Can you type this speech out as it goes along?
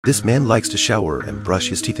This man likes to shower and brush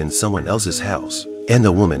his teeth in someone else's house, and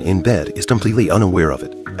the woman in bed is completely unaware of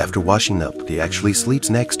it. After washing up, he actually sleeps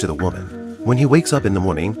next to the woman. When he wakes up in the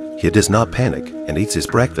morning, he does not panic and eats his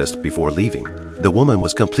breakfast before leaving. The woman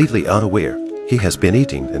was completely unaware. He has been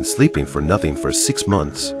eating and sleeping for nothing for 6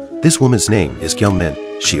 months. This woman's name is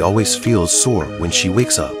Kyung-min. She always feels sore when she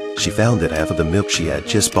wakes up. She found that half of the milk she had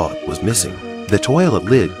just bought was missing. The toilet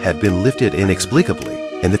lid had been lifted inexplicably,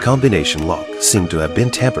 and the combination lock seemed to have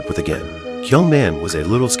been tampered with again. Kyung-min was a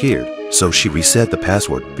little scared, so she reset the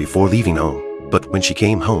password before leaving home. But when she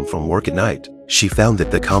came home from work at night, she found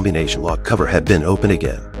that the combination lock cover had been open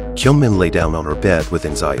again. Kyung-min lay down on her bed with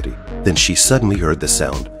anxiety. Then she suddenly heard the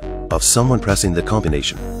sound of someone pressing the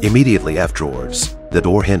combination. Immediately afterwards, the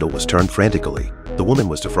door handle was turned frantically. The woman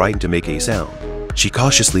was too frightened to make a sound. She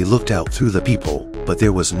cautiously looked out through the peephole, but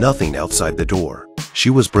there was nothing outside the door. She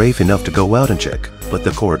was brave enough to go out and check, but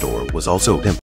the corridor was also empty.